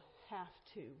people have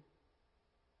to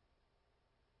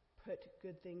put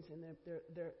good things in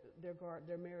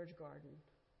their marriage garden.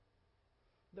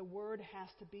 The word has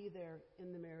to be there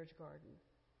in the marriage garden.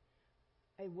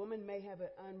 A woman may have an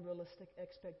unrealistic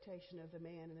expectation of the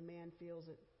man, and the man feels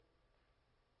it.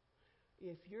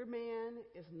 If your man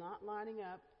is not lining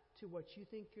up to what you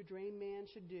think your dream man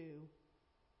should do,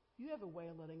 you have a way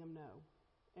of letting him know,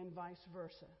 and vice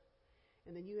versa.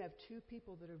 And then you have 2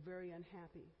 people that are very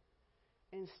unhappy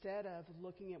instead of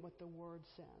looking at what the Word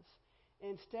says.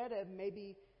 Instead of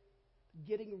maybe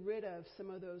getting rid of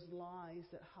some of those lies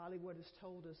that Hollywood has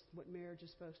told us what marriage is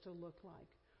supposed to look like,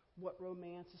 what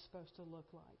romance is supposed to look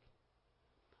like.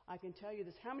 I can tell you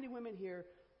this. How many women here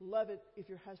love it if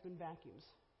your husband vacuums?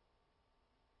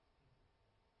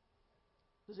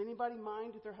 Does anybody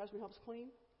mind if their husband helps clean?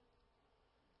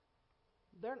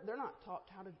 They're not taught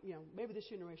how to, maybe this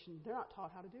generation, they're not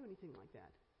taught how to do anything like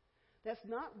that. That's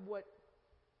not what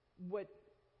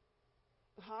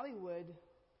Hollywood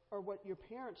or what your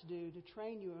parents do to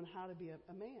train you on how to be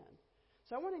a man.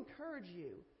 So I want to encourage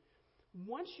you,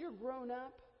 once you're grown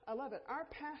up, I love it. Our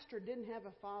pastor didn't have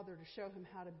a father to show him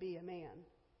how to be a man.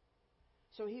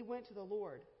 So he went to the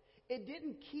Lord. It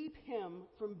didn't keep him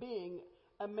from being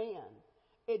a man.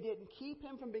 It didn't keep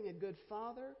him from being a good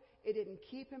father. It didn't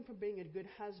keep him from being a good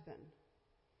husband.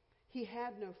 He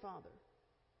had no father.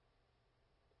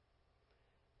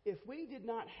 If we did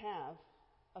not have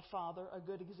a father, a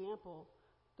good example,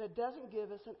 that doesn't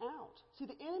give us an out. See,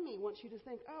 the enemy wants you to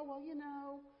think, oh, well, you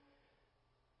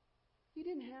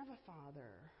didn't have a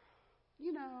father.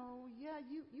 You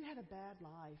had a bad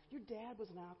life. Your dad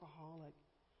was an alcoholic.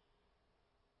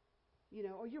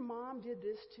 Or your mom did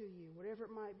this to you, whatever it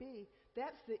might be.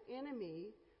 That's the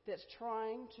enemy that's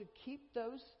trying to keep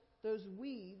those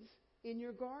weeds in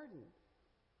your garden.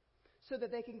 so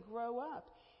that they can grow up.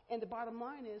 And the bottom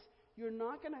line is, you're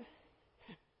not going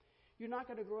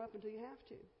to grow up until you have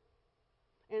to.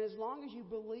 And as long as you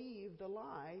believe the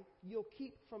lie, it'll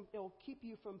keep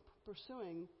you from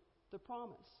pursuing the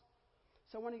promise.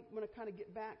 So I want to kind of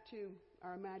get back to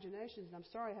our imaginations. And I'm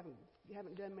sorry I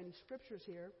haven't done many scriptures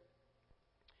here.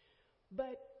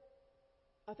 But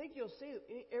I think you'll see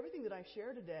everything that I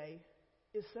share today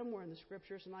is somewhere in the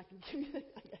scriptures, and I can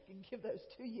give those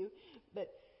to you. But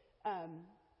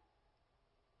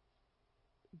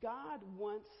God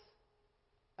wants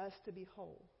us to be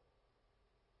whole.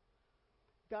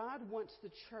 God wants the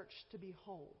church to be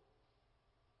whole.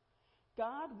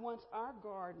 God wants our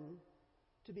garden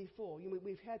to be full.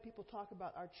 We've had people talk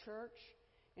about our church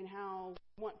and how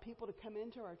we want people to come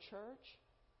into our church.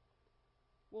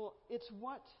 Well, it's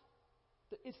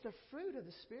the fruit of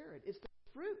the Spirit. It's the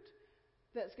fruit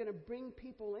that's going to bring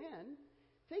people in.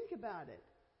 Think about it.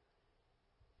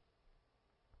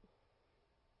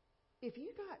 If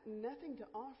you got nothing to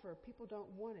offer, people don't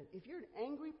want it. If you're an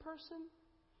angry person,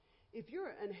 if you're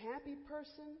an unhappy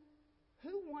person,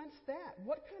 who wants that?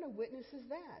 What kind of witness is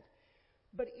that?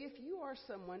 But if you are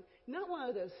someone, not one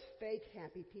of those fake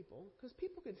happy people, because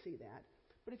people can see that,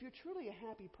 but if you're truly a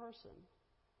happy person,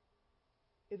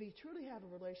 if you truly have a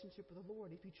relationship with the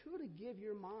Lord, if you truly give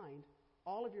your mind,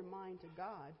 all of your mind to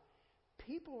God,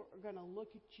 people are going to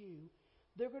look at you.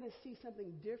 They're going to see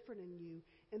something different in you,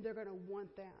 and they're going to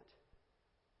want that.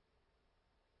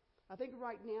 I think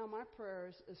right now my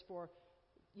prayer is for,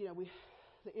 the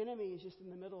enemy is just in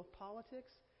the middle of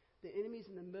politics. The enemy's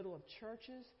in the middle of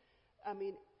churches. I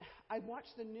mean, I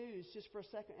watched the news just for a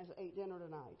second as I ate dinner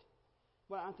tonight.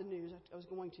 Well, not the news, I was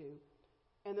going to.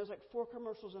 And there's like 4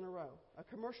 commercials in a row. A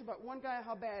commercial about one guy,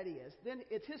 how bad he is. Then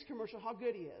it's his commercial, how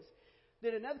good he is.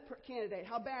 Then another candidate,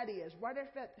 how bad he is. Right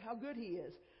after that, how good he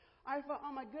is. I thought,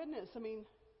 oh my goodness, I mean,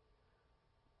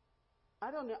 I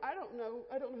don't know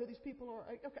who these people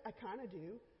are. Okay, I kind of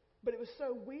do. But it was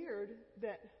so weird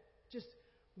that just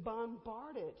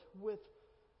bombarded with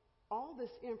all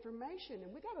this information.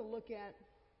 And we got to look at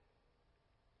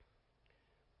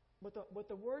what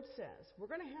the Word says. We're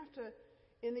going to have to,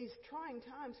 in these trying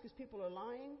times, because people are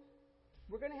lying,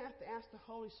 we're going to have to ask the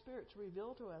Holy Spirit to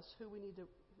reveal to us who we need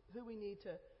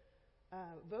to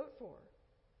vote for.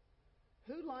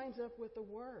 Who lines up with the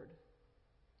Word?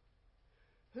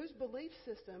 Whose belief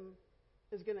system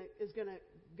is going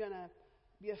to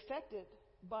be affected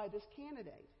by this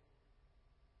candidate?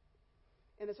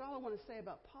 And that's all I want to say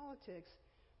about politics.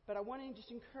 But I want to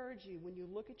just encourage you, when you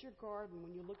look at your garden,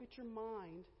 when you look at your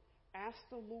mind, ask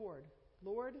the Lord,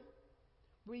 Lord,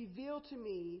 reveal to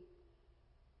me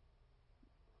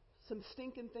some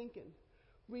stinking thinking.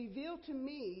 Reveal to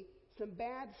me some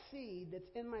bad seed that's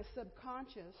in my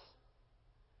subconscious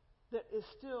that is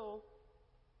still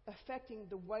affecting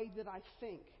the way that I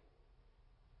think.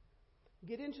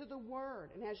 Get into the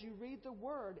Word, and as you read the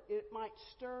Word, it might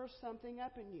stir something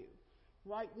up in you.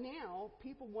 Right now,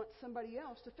 people want somebody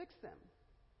else to fix them.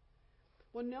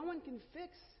 Well, no one can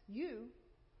fix you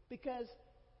because,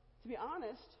 to be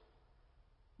honest,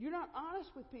 you're not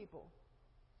honest with people.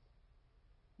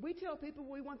 We tell people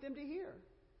what we want them to hear.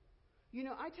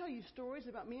 I tell you stories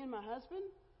about me and my husband.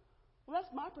 Well,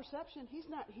 that's my perception. He's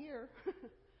not here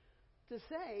to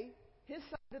say his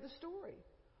side of the story.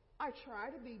 I try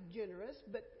to be generous,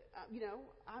 but,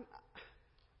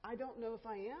 I don't know if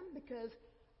I am because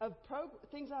of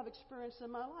things I've experienced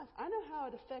in my life. I know how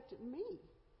it affected me.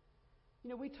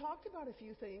 We talked about a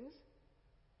few things,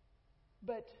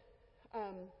 but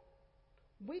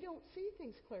we don't see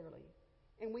things clearly.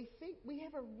 And we think we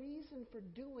have a reason for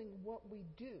doing what we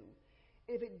do.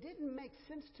 If it didn't make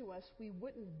sense to us, we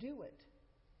wouldn't do it.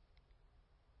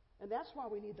 And that's why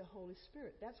we need the Holy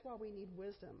Spirit. That's why we need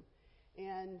wisdom.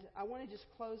 And I want to just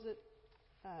close it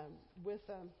with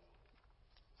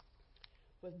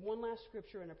one last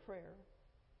scripture and a prayer.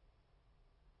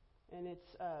 And it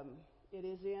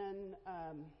is in,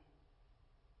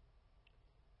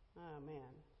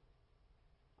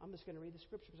 I'm just going to read the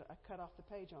scripture because I cut off the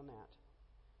page on that.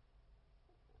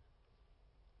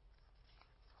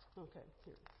 Okay,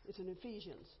 here. It's in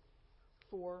Ephesians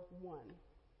 4:1.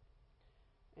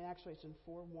 And actually it's in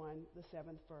 4:1, the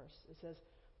 7th verse. It says,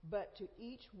 "But to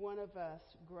each one of us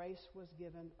grace was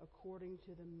given according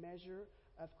to the measure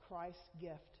of Christ's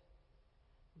gift.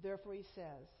 Therefore he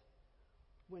says,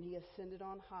 when he ascended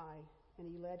on high and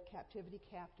he led captivity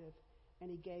captive and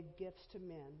he gave gifts to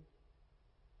men."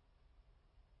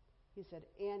 He said,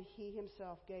 "And he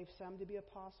himself gave some to be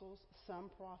apostles, some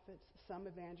prophets, some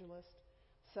evangelists,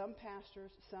 some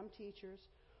pastors, some teachers,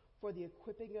 for the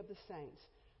equipping of the saints,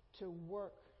 to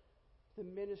work the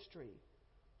ministry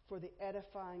for the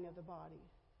edifying of the body.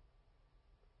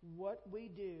 What we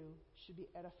do should be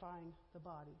edifying the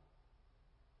body.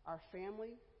 Our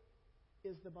family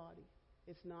is the body.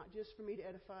 It's not just for me to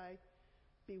edify,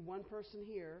 be one person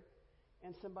here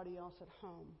and somebody else at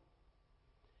home.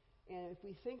 And if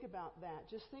we think about that,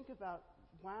 just think about,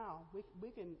 wow,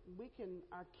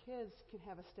 our kids can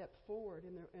have a step forward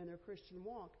in their Christian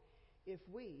walk if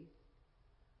we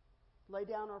lay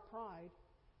down our pride,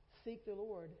 seek the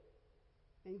Lord,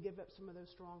 and give up some of those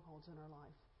strongholds in our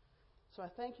life. So I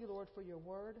thank you, Lord, for your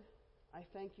word. I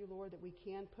thank you, Lord, that we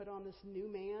can put on this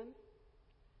new man.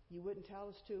 You wouldn't tell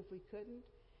us to if we couldn't.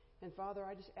 And Father,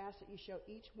 I just ask that you show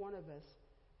each one of us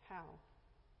how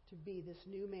to be this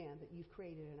new man that you've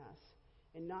created in us.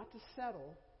 And not to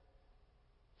settle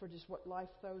for just what life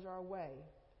throws our way,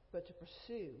 but to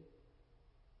pursue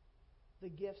the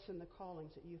gifts and the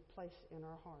callings that you've placed in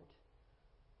our heart.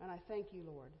 And I thank you,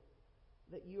 Lord,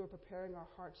 that you are preparing our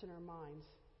hearts and our minds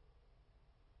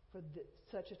for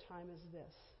such a time as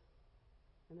this.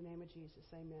 In the name of Jesus,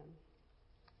 amen.